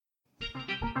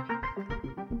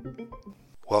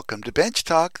Welcome to Bench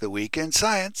Talk, the Week in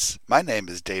Science. My name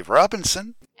is Dave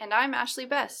Robinson. And I'm Ashley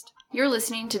Best. You're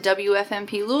listening to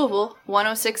WFMP Louisville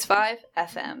 106.5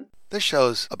 FM. This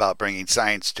show's about bringing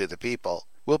science to the people.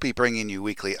 We'll be bringing you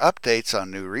weekly updates on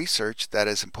new research that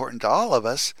is important to all of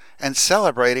us and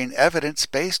celebrating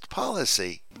evidence-based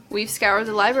policy. We've scoured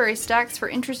the library stacks for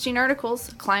interesting articles,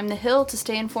 climbed the hill to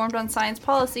stay informed on science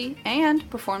policy, and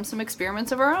performed some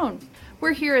experiments of our own.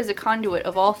 We're here as a conduit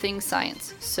of all things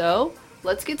science. So,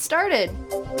 let's get started.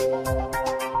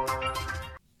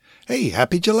 Hey,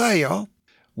 happy July, y'all.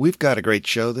 We've got a great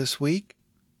show this week.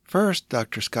 First,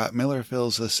 Dr. Scott Miller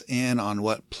fills us in on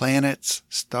what planets,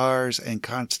 stars, and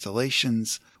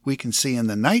constellations we can see in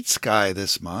the night sky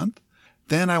this month.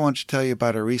 Then I want to tell you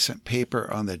about a recent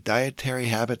paper on the dietary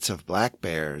habits of black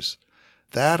bears.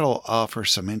 That'll offer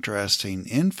some interesting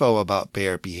info about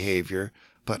bear behavior,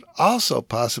 but also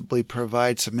possibly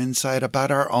provide some insight about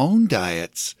our own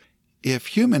diets. If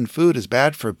human food is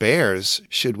bad for bears,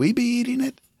 should we be eating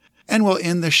it? And we'll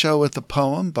end the show with a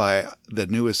poem by the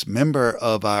newest member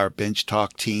of our Bench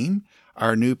Talk team,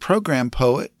 our new program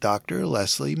poet, Dr.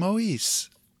 Leslie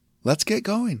Moise. Let's get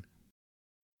going.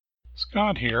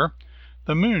 Scott here.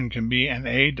 The moon can be an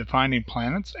aid to finding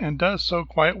planets and does so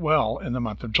quite well in the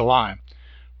month of July.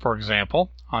 For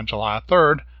example, on July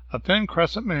 3rd, a thin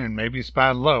crescent moon may be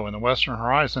spied low in the western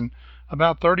horizon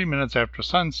about 30 minutes after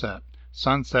sunset.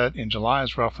 Sunset in July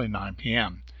is roughly 9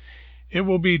 p.m. It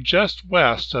will be just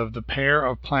west of the pair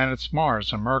of planets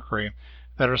Mars and Mercury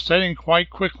that are setting quite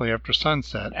quickly after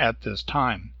sunset at this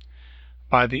time.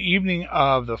 By the evening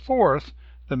of the 4th,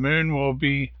 the moon will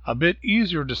be a bit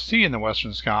easier to see in the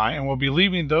western sky and will be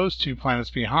leaving those two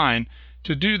planets behind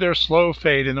to do their slow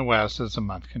fade in the west as the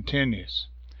month continues.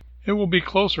 It will be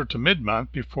closer to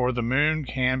mid-month before the moon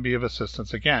can be of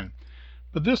assistance again,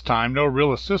 but this time no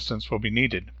real assistance will be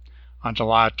needed. On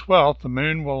July 12th, the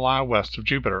moon will lie west of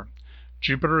Jupiter.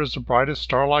 Jupiter is the brightest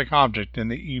star-like object in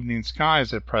the evening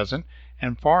skies at present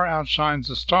and far outshines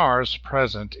the stars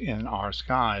present in our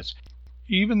skies.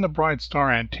 Even the bright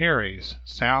star Antares,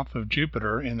 south of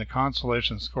Jupiter in the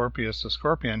constellation Scorpius the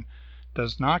Scorpion,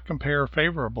 does not compare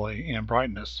favorably in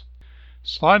brightness.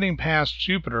 Sliding past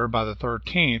Jupiter by the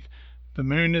 13th, the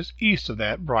moon is east of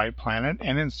that bright planet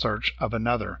and in search of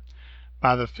another.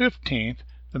 By the 15th,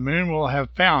 the moon will have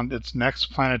found its next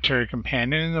planetary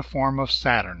companion in the form of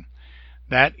Saturn.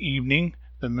 That evening,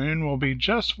 the moon will be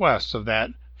just west of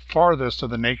that farthest of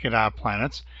the naked eye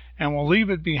planets and will leave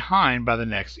it behind by the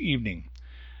next evening.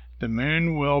 The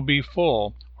moon will be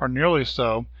full, or nearly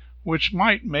so, which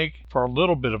might make for a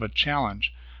little bit of a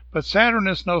challenge. But Saturn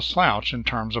is no slouch in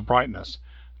terms of brightness.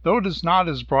 Though it is not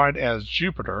as bright as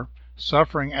Jupiter,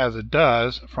 suffering as it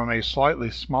does from a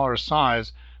slightly smaller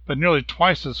size but nearly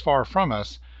twice as far from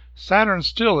us, Saturn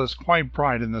still is quite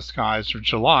bright in the skies through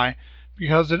July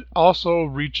because it also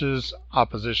reaches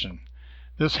opposition.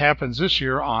 This happens this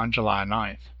year on July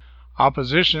 9th.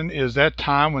 Opposition is that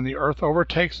time when the Earth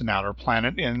overtakes an outer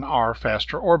planet in our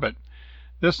faster orbit.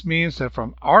 This means that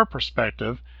from our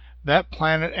perspective, that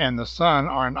planet and the Sun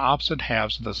are in opposite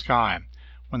halves of the sky.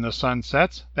 When the Sun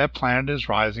sets, that planet is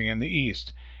rising in the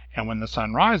east, and when the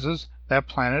Sun rises, that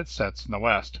planet sets in the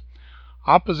west.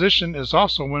 Opposition is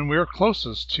also when we are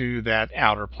closest to that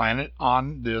outer planet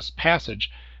on this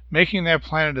passage, making that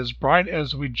planet as bright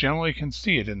as we generally can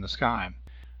see it in the sky.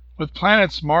 With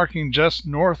planets marking just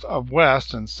north of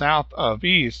west and south of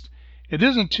east, it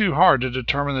isn't too hard to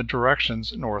determine the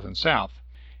directions north and south.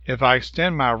 If I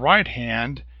extend my right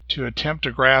hand to attempt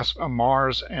to grasp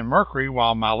Mars and Mercury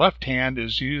while my left hand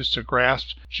is used to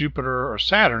grasp Jupiter or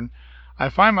Saturn, I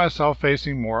find myself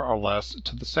facing more or less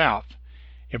to the south.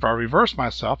 If I reverse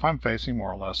myself, I'm facing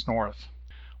more or less north.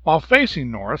 While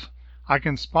facing north, I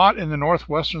can spot in the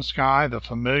northwestern sky the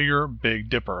familiar Big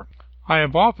Dipper. I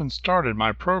have often started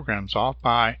my programs off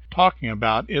by talking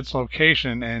about its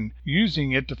location and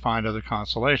using it to find other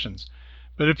constellations.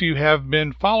 But if you have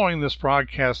been following this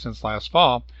broadcast since last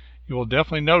fall, you will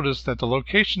definitely notice that the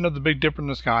location of the Big Dipper in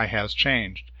the sky has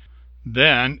changed.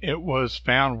 Then it was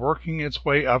found working its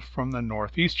way up from the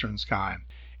northeastern sky.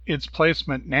 Its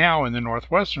placement now in the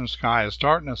northwestern sky as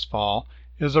darkness fall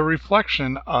is a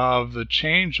reflection of the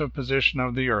change of position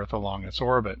of the Earth along its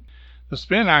orbit. The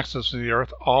spin axis of the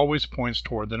Earth always points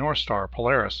toward the North Star,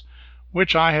 Polaris,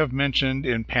 which I have mentioned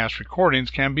in past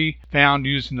recordings can be found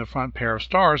using the front pair of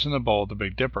stars in the bowl of the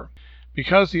Big Dipper.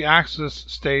 Because the axis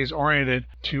stays oriented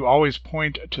to always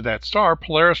point to that star,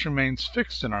 Polaris remains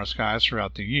fixed in our skies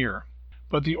throughout the year.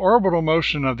 But the orbital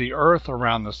motion of the Earth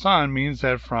around the Sun means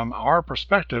that from our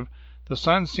perspective, the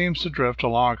Sun seems to drift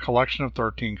along a collection of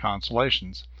 13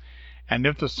 constellations. And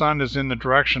if the Sun is in the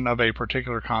direction of a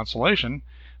particular constellation,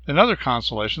 then other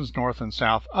constellations north and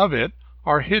south of it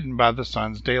are hidden by the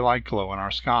sun's daylight glow in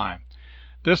our sky.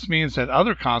 This means that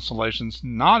other constellations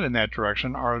not in that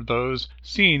direction are those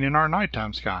seen in our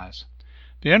nighttime skies.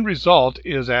 The end result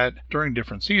is that during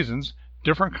different seasons,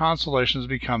 different constellations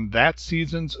become that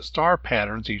season's star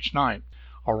patterns each night.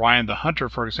 Orion the Hunter,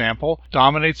 for example,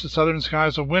 dominates the southern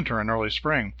skies of winter and early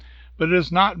spring, but it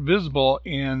is not visible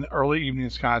in early evening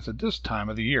skies at this time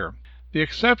of the year. The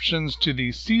exceptions to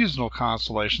these seasonal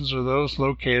constellations are those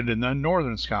located in the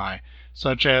northern sky,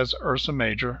 such as Ursa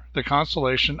Major, the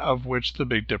constellation of which the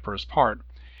Big Dipper is part.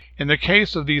 In the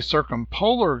case of these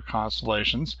circumpolar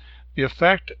constellations, the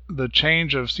effect the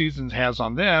change of seasons has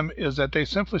on them is that they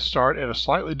simply start at a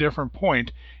slightly different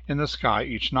point in the sky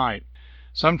each night.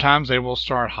 Sometimes they will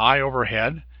start high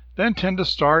overhead, then tend to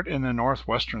start in the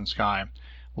northwestern sky.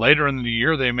 Later in the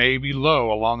year they may be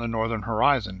low along the northern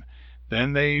horizon.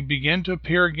 Then they begin to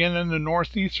appear again in the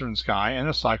northeastern sky, and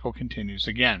the cycle continues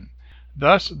again.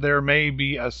 Thus there may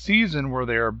be a season where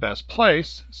they are best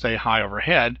placed, say high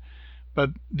overhead,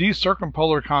 but these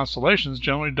circumpolar constellations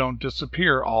generally don't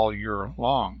disappear all year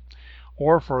long,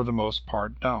 or for the most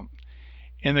part don't.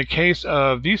 In the case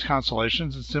of these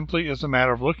constellations, it simply is a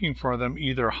matter of looking for them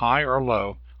either high or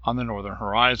low on the northern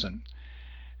horizon.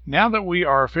 Now that we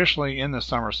are officially in the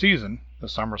summer season, the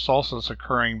summer solstice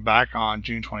occurring back on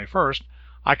June 21st,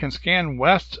 I can scan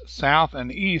west, south,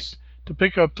 and east to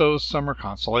pick up those summer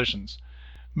constellations.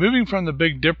 Moving from the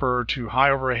Big Dipper to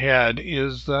high overhead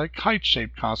is the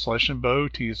kite-shaped constellation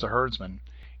Boötes the Herdsman.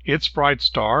 Its bright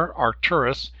star,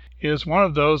 Arcturus, is one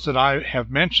of those that I have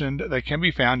mentioned that can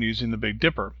be found using the Big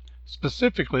Dipper,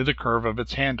 specifically the curve of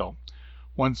its handle.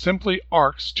 One simply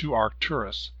arcs to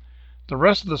Arcturus. The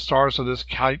rest of the stars of this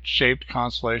kite-shaped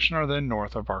constellation are then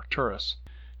north of Arcturus.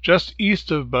 Just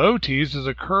east of Boötes is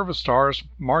a curve of stars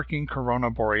marking Corona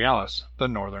Borealis, the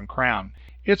northern crown.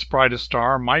 Its brightest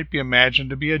star might be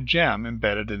imagined to be a gem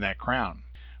embedded in that crown.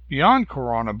 Beyond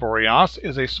Corona Borealis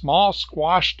is a small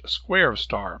squashed square of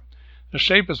star. The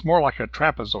shape is more like a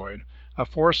trapezoid, a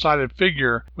four-sided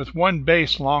figure with one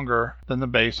base longer than the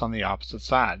base on the opposite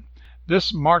side.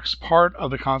 This marks part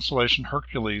of the constellation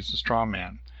Hercules the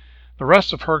Strongman. The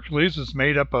rest of Hercules is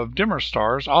made up of dimmer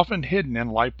stars, often hidden in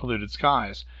light-polluted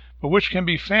skies, but which can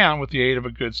be found with the aid of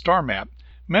a good star map,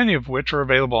 many of which are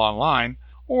available online,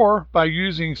 or by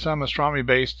using some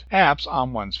astronomy-based apps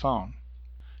on one's phone.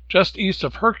 Just east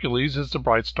of Hercules is the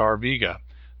bright star Vega,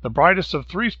 the brightest of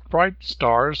three bright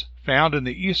stars found in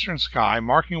the eastern sky,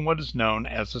 marking what is known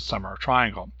as the Summer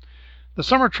Triangle. The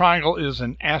Summer Triangle is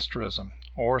an asterism,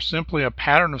 or simply a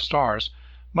pattern of stars,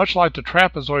 much like the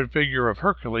trapezoid figure of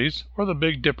Hercules or the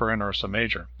Big Dipper in Ursa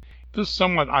Major. This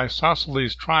somewhat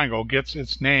isosceles triangle gets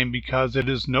its name because it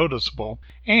is noticeable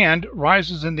and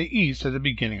rises in the east at the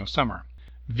beginning of summer.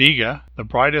 Vega, the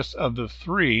brightest of the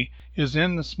three, is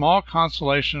in the small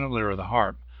constellation of Lyra the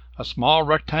Harp, a small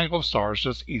rectangle of stars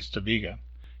just east of Vega.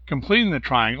 Completing the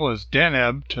triangle is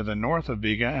Deneb to the north of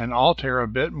Vega and Altair a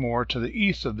bit more to the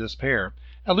east of this pair,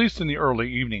 at least in the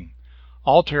early evening.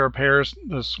 Altair appears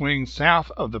to swing south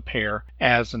of the pair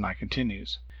as the night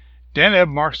continues. Deneb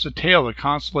marks the tail of the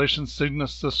constellation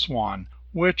Cygnus the Swan,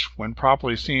 which, when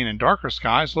properly seen in darker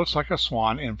skies, looks like a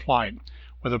swan in flight,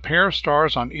 with a pair of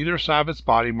stars on either side of its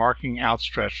body marking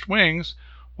outstretched wings,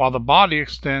 while the body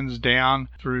extends down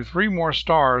through three more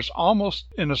stars almost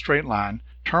in a straight line,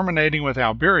 terminating with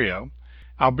Albireo.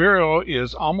 Albireo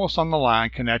is almost on the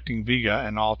line connecting Vega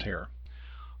and Altair.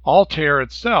 Altair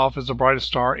itself is the brightest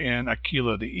star in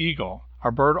Aquila the Eagle,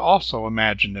 a bird also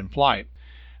imagined in flight.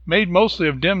 Made mostly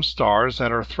of dim stars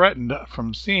that are threatened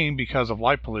from seeing because of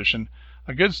light pollution,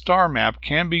 a good star map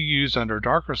can be used under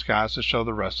darker skies to show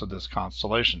the rest of this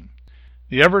constellation.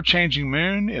 The ever-changing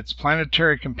moon, its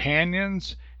planetary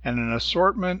companions, and an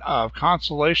assortment of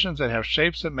constellations that have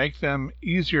shapes that make them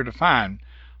easier to find.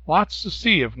 Lots to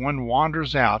see if one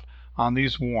wanders out on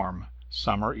these warm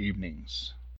summer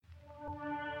evenings.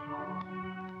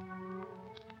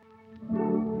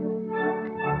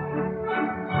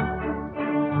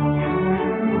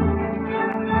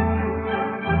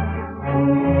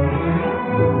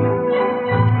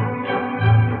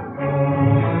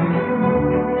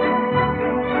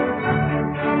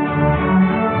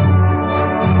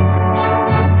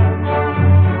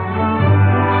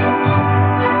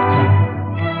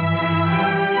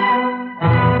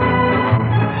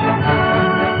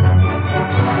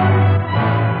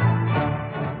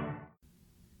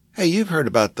 Hey, you've heard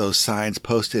about those signs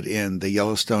posted in the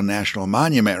Yellowstone National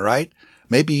Monument, right?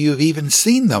 Maybe you've even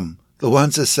seen them. The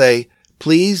ones that say,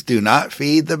 "Please do not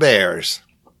feed the bears."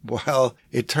 Well,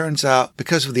 it turns out,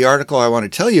 because of the article I want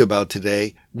to tell you about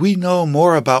today, we know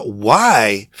more about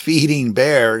why feeding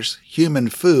bears human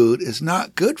food is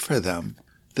not good for them.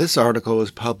 This article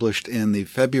was published in the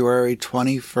February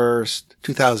 21st,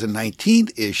 2019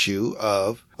 issue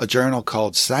of a journal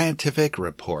called Scientific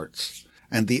Reports.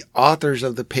 And the authors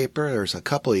of the paper, there's a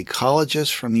couple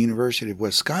ecologists from the University of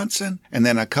Wisconsin, and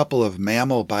then a couple of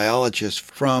mammal biologists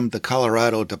from the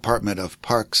Colorado Department of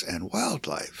Parks and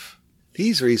Wildlife.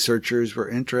 These researchers were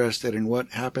interested in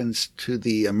what happens to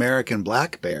the American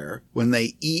black bear when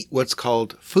they eat what's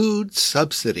called food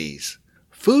subsidies.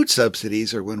 Food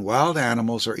subsidies are when wild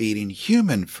animals are eating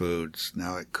human foods.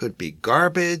 Now, it could be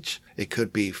garbage. It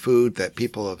could be food that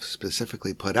people have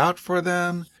specifically put out for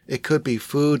them. It could be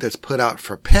food that's put out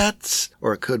for pets,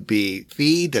 or it could be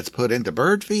feed that's put into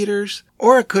bird feeders,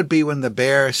 or it could be when the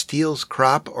bear steals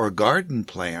crop or garden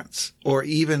plants, or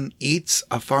even eats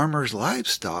a farmer's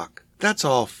livestock. That's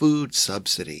all food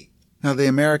subsidy. Now, the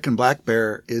American black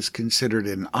bear is considered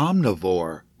an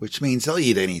omnivore, which means they'll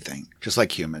eat anything, just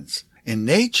like humans. In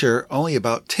nature, only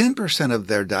about 10% of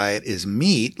their diet is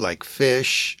meat, like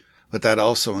fish, but that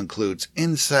also includes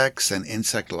insects and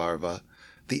insect larvae.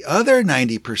 The other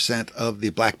 90% of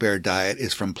the black bear diet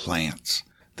is from plants.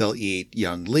 They'll eat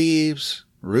young leaves,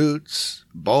 roots,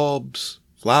 bulbs,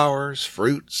 flowers,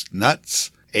 fruits,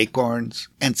 nuts, acorns,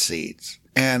 and seeds.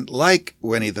 And like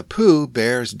Winnie the Pooh,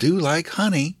 bears do like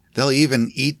honey. They'll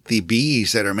even eat the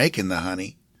bees that are making the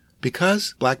honey.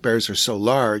 Because black bears are so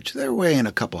large, they're weighing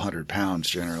a couple 100 pounds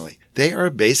generally. They are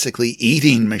basically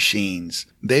eating machines.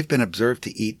 They've been observed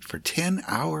to eat for 10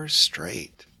 hours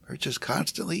straight. They're just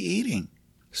constantly eating.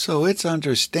 So it's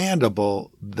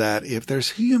understandable that if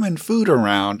there's human food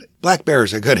around, black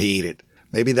bears are going to eat it.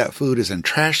 Maybe that food is in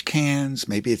trash cans.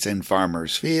 Maybe it's in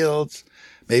farmers' fields.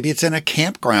 Maybe it's in a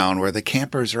campground where the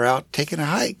campers are out taking a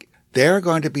hike. They're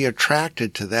going to be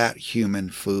attracted to that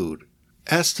human food.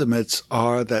 Estimates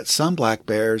are that some black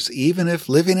bears, even if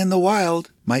living in the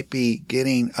wild, might be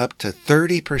getting up to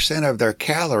 30% of their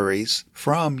calories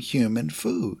from human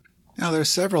food. Now, there's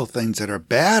several things that are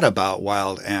bad about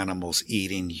wild animals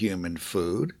eating human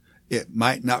food. It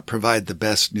might not provide the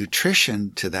best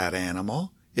nutrition to that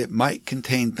animal. It might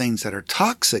contain things that are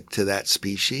toxic to that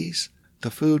species.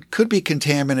 The food could be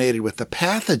contaminated with a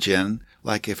pathogen,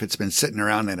 like if it's been sitting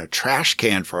around in a trash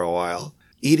can for a while.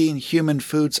 Eating human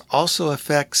foods also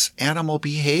affects animal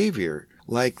behavior,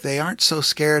 like they aren't so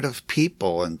scared of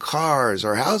people and cars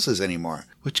or houses anymore,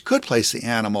 which could place the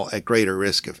animal at greater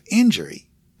risk of injury.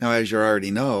 Now, as you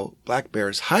already know, black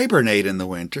bears hibernate in the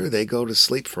winter. They go to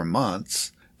sleep for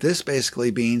months. This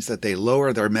basically means that they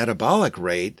lower their metabolic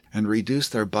rate and reduce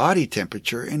their body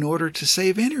temperature in order to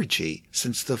save energy,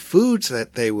 since the foods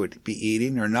that they would be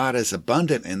eating are not as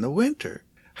abundant in the winter.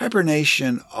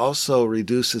 Hibernation also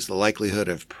reduces the likelihood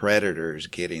of predators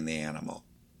getting the animal.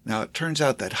 Now, it turns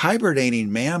out that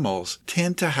hibernating mammals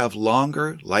tend to have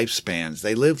longer lifespans.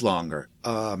 They live longer.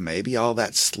 Maybe all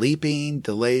that sleeping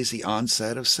delays the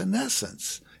onset of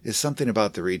senescence. It's something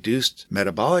about the reduced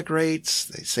metabolic rates.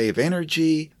 They save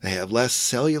energy. They have less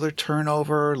cellular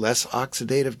turnover, less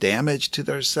oxidative damage to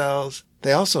their cells.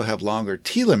 They also have longer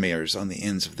telomeres on the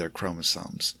ends of their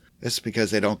chromosomes. It's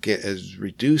because they don't get as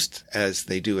reduced as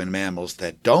they do in mammals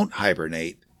that don't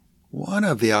hibernate. One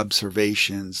of the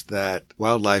observations that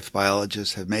wildlife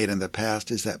biologists have made in the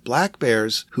past is that black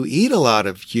bears who eat a lot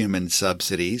of human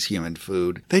subsidies, human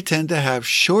food, they tend to have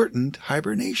shortened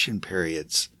hibernation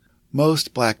periods.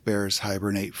 Most black bears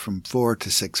hibernate from 4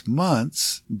 to 6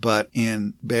 months, but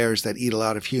in bears that eat a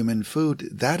lot of human food,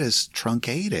 that is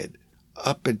truncated.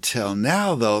 Up until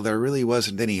now, though, there really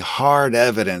wasn't any hard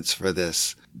evidence for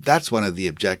this. That's one of the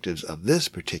objectives of this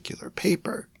particular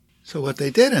paper. So what they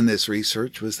did in this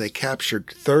research was they captured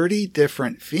 30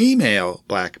 different female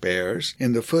black bears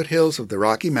in the foothills of the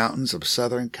Rocky Mountains of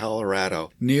southern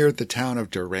Colorado, near the town of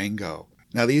Durango.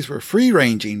 Now, these were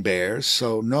free-ranging bears,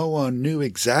 so no one knew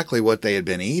exactly what they had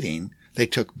been eating. They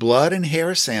took blood and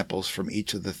hair samples from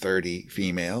each of the 30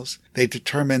 females. They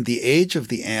determined the age of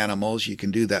the animals. You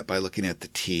can do that by looking at the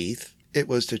teeth. It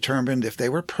was determined if they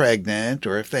were pregnant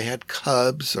or if they had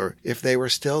cubs or if they were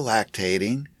still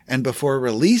lactating. And before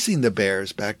releasing the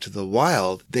bears back to the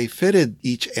wild, they fitted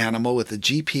each animal with a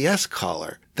GPS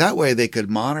collar. That way they could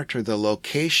monitor the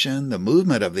location, the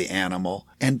movement of the animal,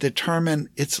 and determine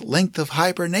its length of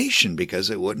hibernation because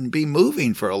it wouldn't be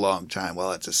moving for a long time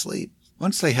while it's asleep.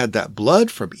 Once they had that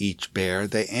blood from each bear,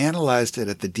 they analyzed it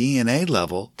at the DNA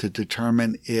level to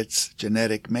determine its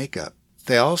genetic makeup.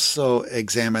 They also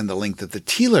examined the length of the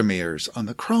telomeres on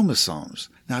the chromosomes.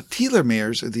 Now,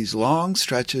 telomeres are these long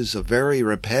stretches of very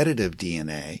repetitive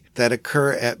DNA that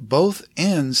occur at both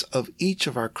ends of each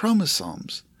of our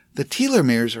chromosomes. The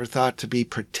telomeres are thought to be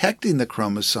protecting the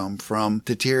chromosome from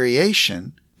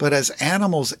deterioration, but as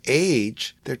animals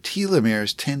age, their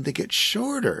telomeres tend to get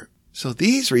shorter. So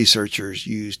these researchers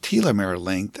use telomere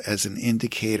length as an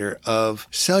indicator of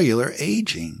cellular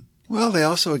aging. Well, they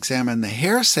also examined the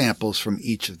hair samples from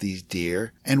each of these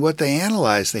deer, and what they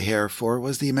analyzed the hair for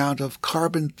was the amount of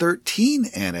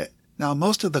carbon-13 in it. Now,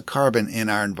 most of the carbon in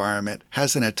our environment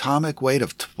has an atomic weight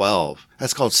of 12.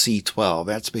 That's called C12.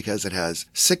 That's because it has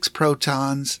 6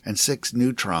 protons and 6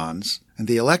 neutrons. And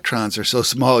the electrons are so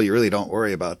small you really don't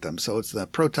worry about them. So it's the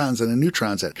protons and the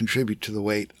neutrons that contribute to the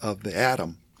weight of the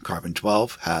atom.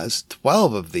 Carbon-12 has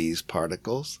 12 of these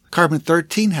particles.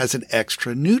 Carbon-13 has an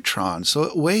extra neutron, so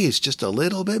it weighs just a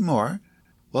little bit more.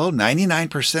 Well,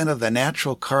 99% of the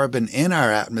natural carbon in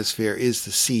our atmosphere is the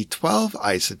C12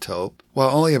 isotope, while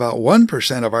only about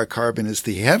 1% of our carbon is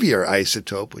the heavier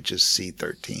isotope, which is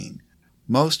C13.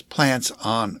 Most plants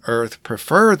on Earth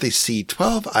prefer the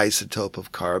C12 isotope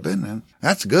of carbon, and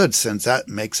that's good since that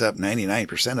makes up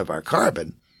 99% of our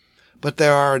carbon. But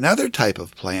there are another type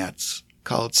of plants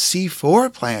called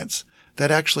C4 plants that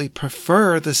actually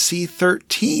prefer the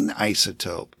C13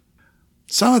 isotope.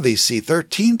 Some of these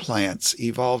C13 plants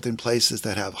evolved in places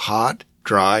that have hot,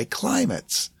 dry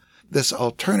climates. This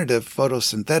alternative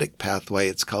photosynthetic pathway,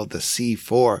 it's called the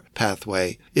C4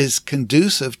 pathway, is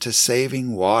conducive to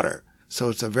saving water. So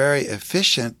it's a very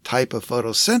efficient type of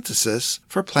photosynthesis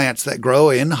for plants that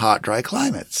grow in hot, dry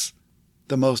climates.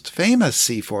 The most famous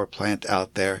C4 plant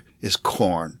out there is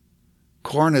corn.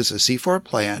 Corn is a C4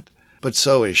 plant, but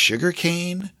so is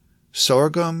sugarcane,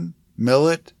 sorghum,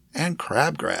 millet, and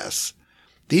crabgrass.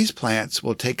 These plants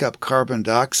will take up carbon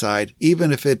dioxide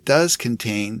even if it does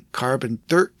contain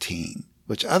carbon-13,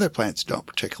 which other plants don't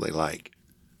particularly like.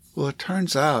 Well, it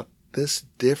turns out this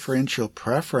differential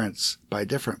preference by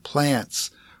different plants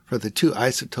for the two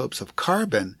isotopes of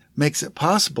carbon makes it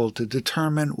possible to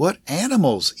determine what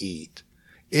animals eat.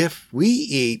 If we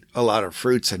eat a lot of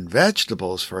fruits and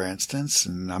vegetables, for instance,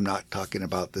 and I'm not talking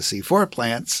about the C4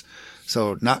 plants,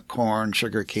 so not corn,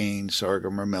 sugarcane,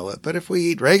 sorghum, or millet, but if we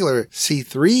eat regular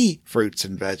C3 fruits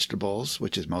and vegetables,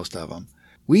 which is most of them,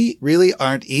 we really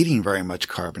aren't eating very much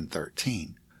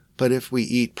carbon-13. But if we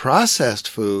eat processed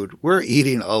food, we're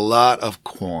eating a lot of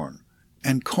corn.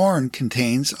 And corn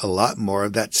contains a lot more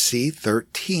of that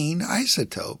C13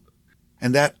 isotope.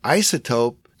 And that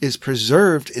isotope is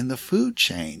preserved in the food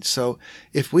chain. So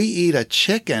if we eat a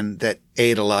chicken that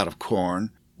ate a lot of corn,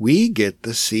 we get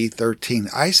the C13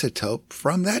 isotope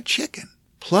from that chicken.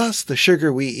 Plus, the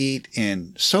sugar we eat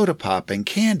in soda pop and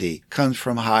candy comes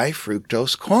from high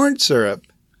fructose corn syrup.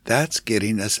 That's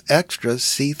getting us extra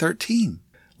C13.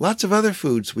 Lots of other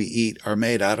foods we eat are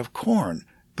made out of corn,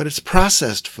 but it's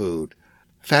processed food.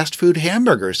 Fast food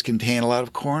hamburgers contain a lot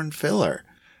of corn filler.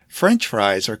 French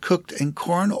fries are cooked in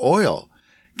corn oil.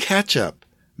 Ketchup,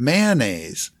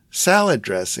 mayonnaise, salad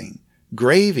dressing,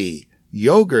 gravy,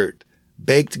 yogurt,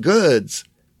 baked goods,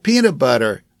 peanut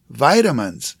butter,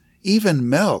 vitamins, even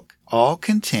milk all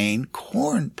contain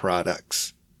corn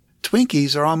products.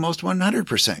 Twinkies are almost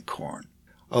 100% corn.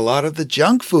 A lot of the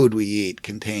junk food we eat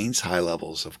contains high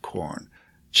levels of corn.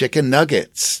 Chicken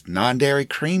nuggets, non-dairy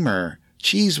creamer,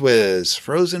 Cheese Whiz,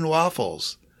 frozen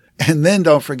waffles. And then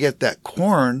don't forget that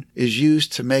corn is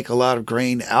used to make a lot of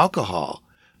grain alcohol.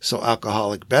 So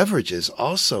alcoholic beverages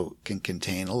also can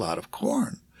contain a lot of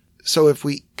corn. So if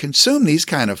we consume these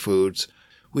kind of foods,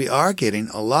 we are getting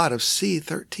a lot of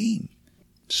C13.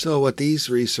 So what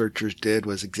these researchers did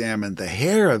was examine the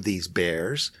hair of these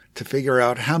bears to figure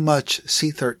out how much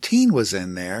C13 was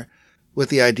in there, with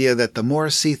the idea that the more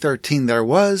C13 there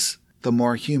was, the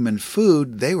more human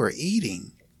food they were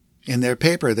eating. In their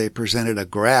paper, they presented a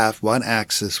graph. One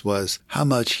axis was how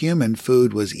much human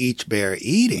food was each bear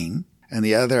eating, and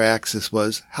the other axis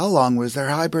was how long was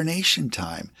their hibernation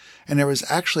time. And there was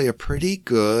actually a pretty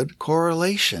good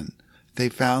correlation. They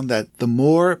found that the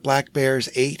more black bears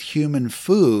ate human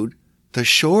food, the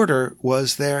shorter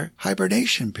was their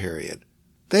hibernation period.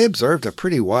 They observed a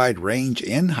pretty wide range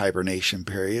in hibernation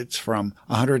periods from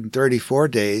 134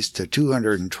 days to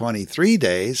 223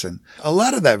 days, and a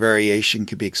lot of that variation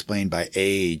can be explained by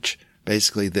age.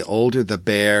 Basically, the older the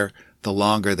bear, the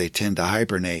longer they tend to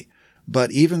hibernate.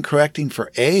 But even correcting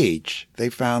for age, they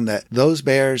found that those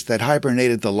bears that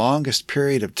hibernated the longest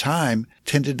period of time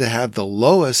tended to have the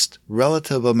lowest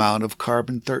relative amount of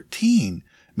carbon-13,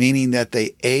 meaning that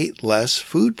they ate less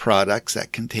food products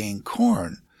that contain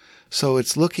corn. So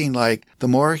it's looking like the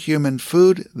more human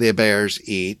food the bears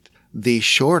eat, the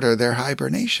shorter their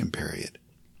hibernation period.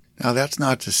 Now, that's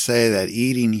not to say that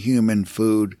eating human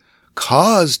food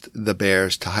caused the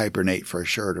bears to hibernate for a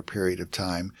shorter period of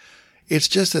time. It's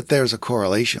just that there's a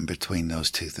correlation between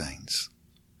those two things.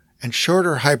 And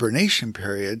shorter hibernation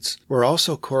periods were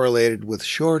also correlated with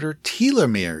shorter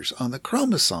telomeres on the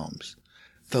chromosomes.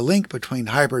 The link between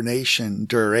hibernation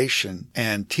duration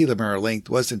and telomere length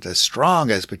wasn't as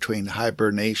strong as between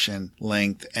hibernation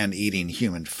length and eating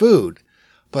human food,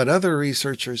 but other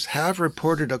researchers have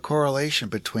reported a correlation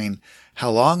between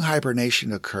how long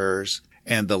hibernation occurs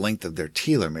and the length of their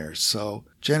telomeres. So,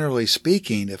 generally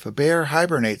speaking, if a bear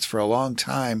hibernates for a long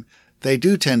time, they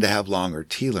do tend to have longer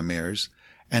telomeres,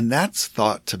 and that's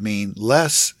thought to mean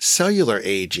less cellular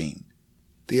aging.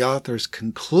 The authors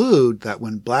conclude that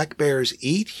when black bears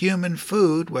eat human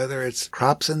food, whether it's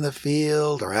crops in the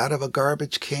field or out of a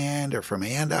garbage can or from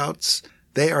handouts,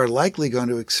 they are likely going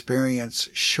to experience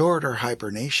shorter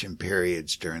hibernation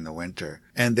periods during the winter,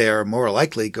 and they are more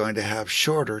likely going to have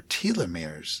shorter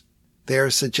telomeres. They are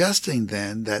suggesting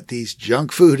then that these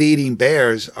junk food eating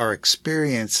bears are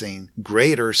experiencing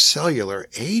greater cellular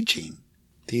aging.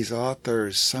 These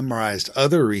authors summarized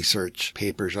other research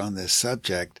papers on this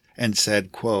subject and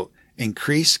said, quote,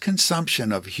 increased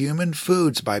consumption of human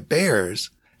foods by bears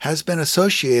has been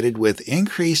associated with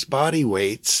increased body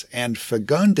weights and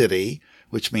fecundity,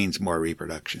 which means more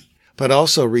reproduction, but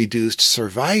also reduced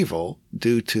survival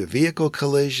due to vehicle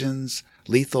collisions,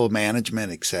 lethal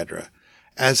management, etc.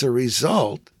 As a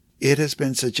result, it has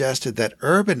been suggested that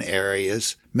urban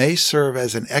areas may serve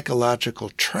as an ecological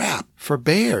trap for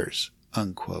bears,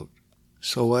 unquote.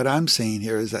 So what I'm seeing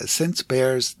here is that since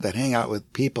bears that hang out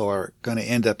with people are going to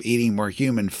end up eating more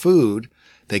human food,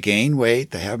 they gain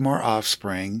weight, they have more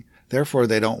offspring, therefore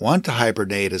they don't want to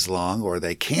hibernate as long, or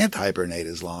they can't hibernate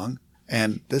as long,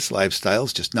 and this lifestyle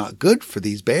is just not good for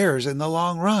these bears in the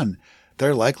long run.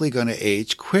 They're likely going to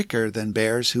age quicker than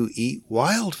bears who eat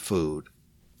wild food.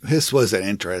 This was an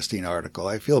interesting article.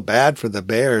 I feel bad for the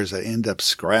bears that end up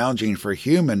scrounging for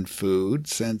human food,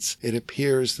 since it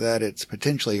appears that it's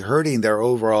potentially hurting their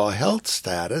overall health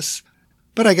status.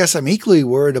 But I guess I'm equally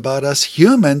worried about us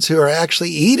humans who are actually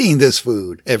eating this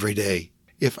food every day.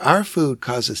 If our food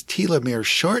causes telomere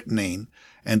shortening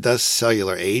and thus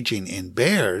cellular aging in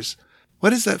bears,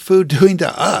 what is that food doing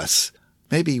to us?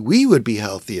 Maybe we would be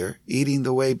healthier eating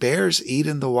the way bears eat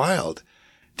in the wild.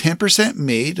 10%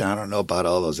 meat, I don't know about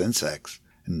all those insects,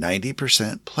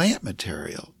 90% plant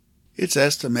material. It's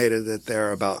estimated that there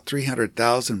are about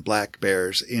 300,000 black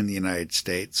bears in the United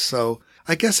States, so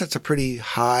I guess that's a pretty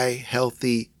high,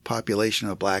 healthy population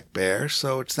of black bears,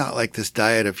 so it's not like this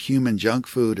diet of human junk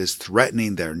food is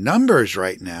threatening their numbers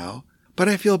right now, but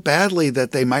I feel badly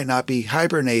that they might not be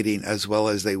hibernating as well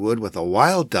as they would with a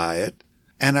wild diet,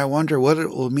 and I wonder what it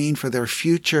will mean for their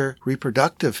future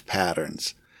reproductive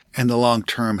patterns and the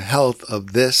long-term health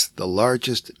of this, the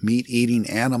largest meat-eating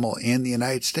animal in the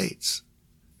United States.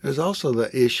 There's also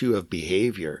the issue of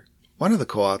behavior. One of the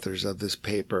co-authors of this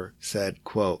paper said,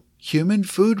 quote, human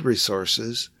food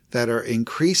resources that are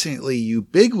increasingly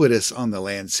ubiquitous on the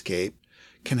landscape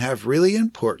can have really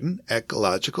important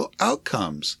ecological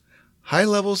outcomes. High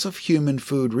levels of human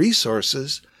food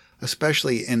resources,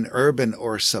 especially in urban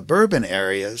or suburban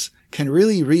areas, can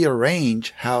really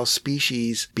rearrange how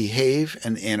species behave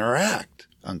and interact,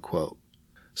 unquote.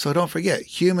 So don't forget,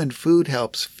 human food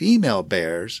helps female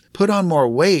bears put on more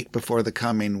weight before the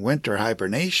coming winter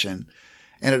hibernation,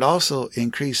 and it also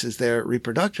increases their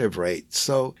reproductive rate.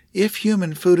 So if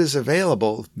human food is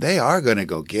available, they are going to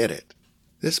go get it.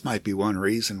 This might be one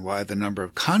reason why the number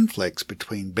of conflicts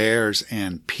between bears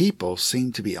and people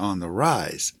seem to be on the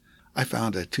rise. I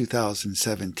found a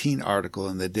 2017 article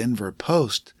in the Denver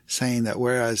Post saying that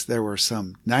whereas there were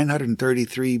some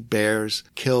 933 bears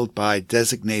killed by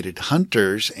designated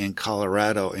hunters in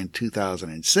Colorado in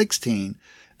 2016,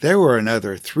 there were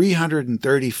another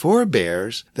 334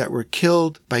 bears that were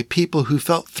killed by people who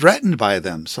felt threatened by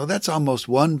them. So that's almost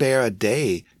one bear a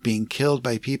day being killed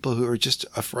by people who are just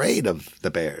afraid of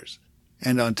the bears.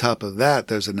 And on top of that,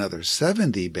 there's another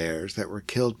 70 bears that were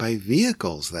killed by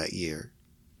vehicles that year.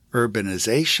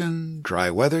 Urbanization,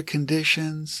 dry weather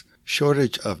conditions,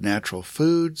 shortage of natural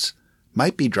foods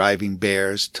might be driving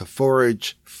bears to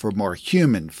forage for more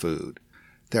human food.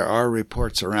 There are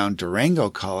reports around Durango,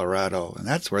 Colorado, and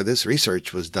that's where this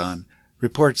research was done.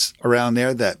 Reports around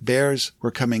there that bears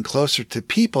were coming closer to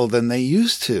people than they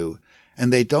used to,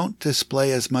 and they don't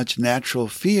display as much natural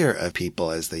fear of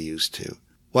people as they used to.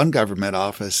 One government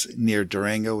office near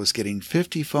Durango was getting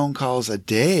 50 phone calls a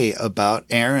day about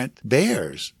errant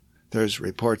bears. There's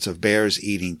reports of bears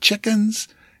eating chickens,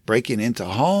 breaking into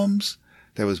homes.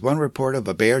 There was one report of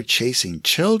a bear chasing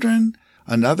children,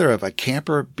 another of a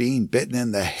camper being bitten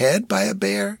in the head by a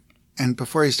bear. And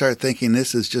before you start thinking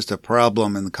this is just a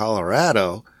problem in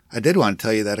Colorado, I did want to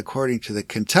tell you that according to the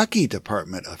Kentucky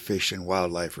Department of Fish and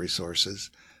Wildlife Resources,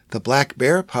 the black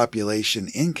bear population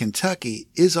in Kentucky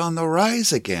is on the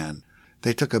rise again.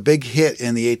 They took a big hit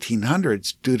in the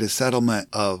 1800s due to settlement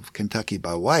of Kentucky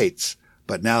by whites,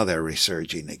 but now they're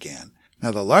resurging again.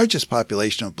 Now, the largest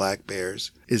population of black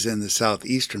bears is in the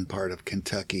southeastern part of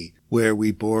Kentucky, where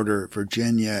we border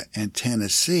Virginia and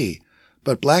Tennessee.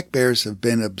 But black bears have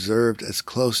been observed as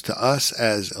close to us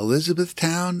as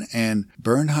Elizabethtown and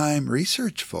Bernheim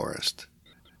Research Forest.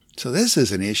 So this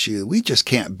is an issue we just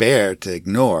can't bear to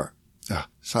ignore.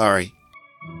 Sorry.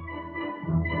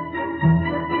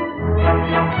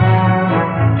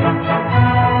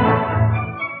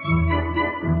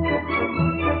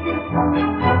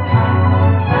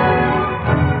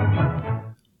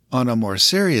 On a more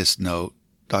serious note,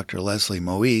 Dr. Leslie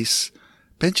Moise,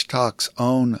 Bench Talk's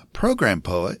own program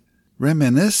poet,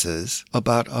 reminisces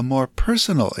about a more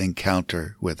personal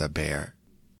encounter with a bear.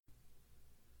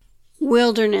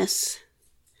 Wilderness.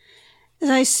 As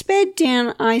I sped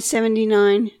down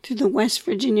I-79 through the West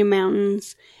Virginia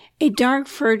mountains, a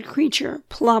dark-furred creature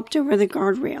plopped over the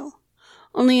guardrail,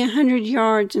 only 100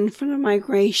 yards in front of my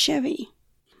gray Chevy.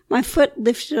 My foot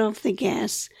lifted off the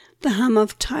gas, the hum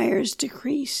of tires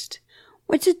decreased.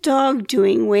 What's a dog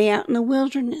doing way out in the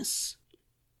wilderness?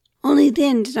 Only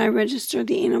then did I register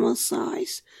the animal's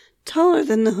size, taller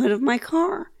than the hood of my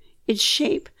car, its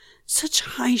shape, such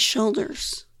high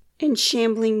shoulders, and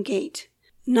shambling gait.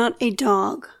 Not a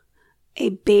dog, a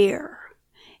bear,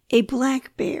 a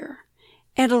black bear,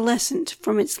 adolescent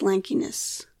from its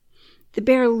lankiness. The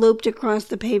bear loped across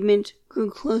the pavement,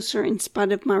 grew closer in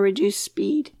spite of my reduced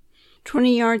speed.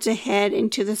 20 yards ahead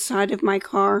and to the side of my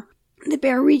car, the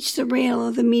bear reached the rail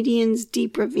of the median's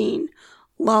deep ravine,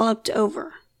 lolloped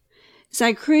over. As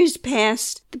I cruised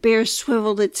past, the bear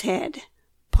swiveled its head,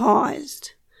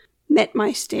 paused, met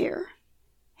my stare,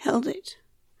 held it.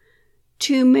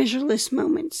 2 measureless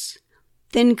moments,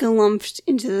 then galumphed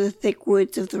into the thick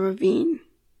woods of the ravine.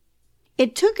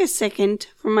 It took a second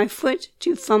for my foot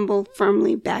to fumble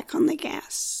firmly back on the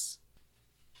gas.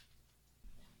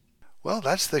 Well,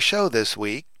 that's the show this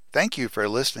week. Thank you for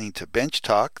listening to Bench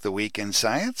Talk, The Week in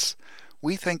Science.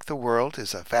 We think the world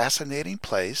is a fascinating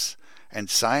place, and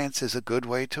science is a good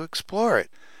way to explore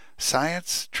it.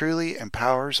 Science truly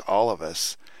empowers all of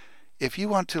us. If you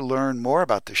want to learn more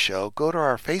about the show, go to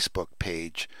our Facebook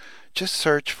page. Just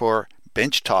search for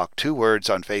Bench Talk, 2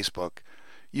 words on Facebook.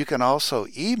 You can also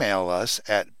email us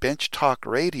at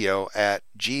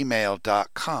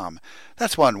benchtalkradio@gmail.com.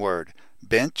 That's 1 word,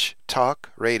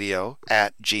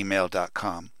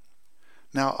 benchtalkradio@gmail.com.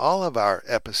 Now, all of our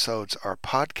episodes are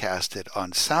podcasted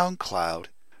on SoundCloud,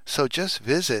 so just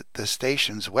visit the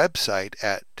station's website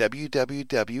at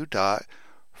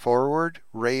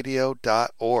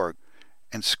www.forwardradio.org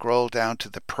and scroll down to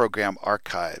the program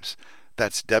archives.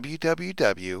 That's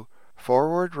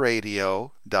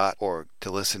www.forwardradio.org to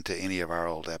listen to any of our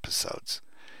old episodes.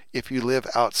 If you live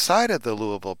outside of the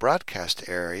Louisville broadcast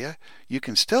area, you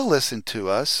can still listen to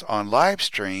us on live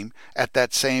stream at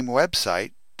that same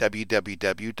website,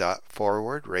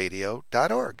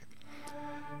 www.forwardradio.org.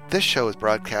 This show is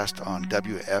broadcast on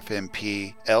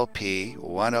WFMP LP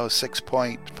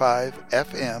 106.5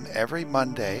 FM every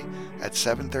Monday at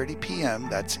 7:30 p.m.,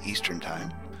 that's Eastern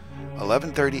Time,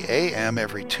 11:30 a.m.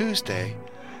 every Tuesday,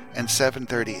 and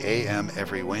 7:30 a.m.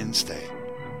 every Wednesday.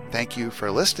 Thank you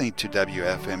for listening to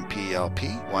WFMP LP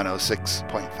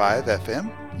 106.5 FM,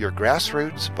 your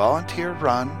grassroots,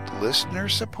 volunteer-run,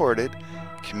 listener-supported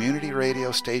community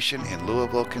radio station in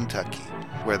Louisville, Kentucky,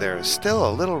 where there is still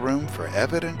a little room for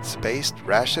evidence-based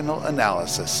rational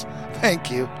analysis.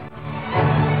 Thank you.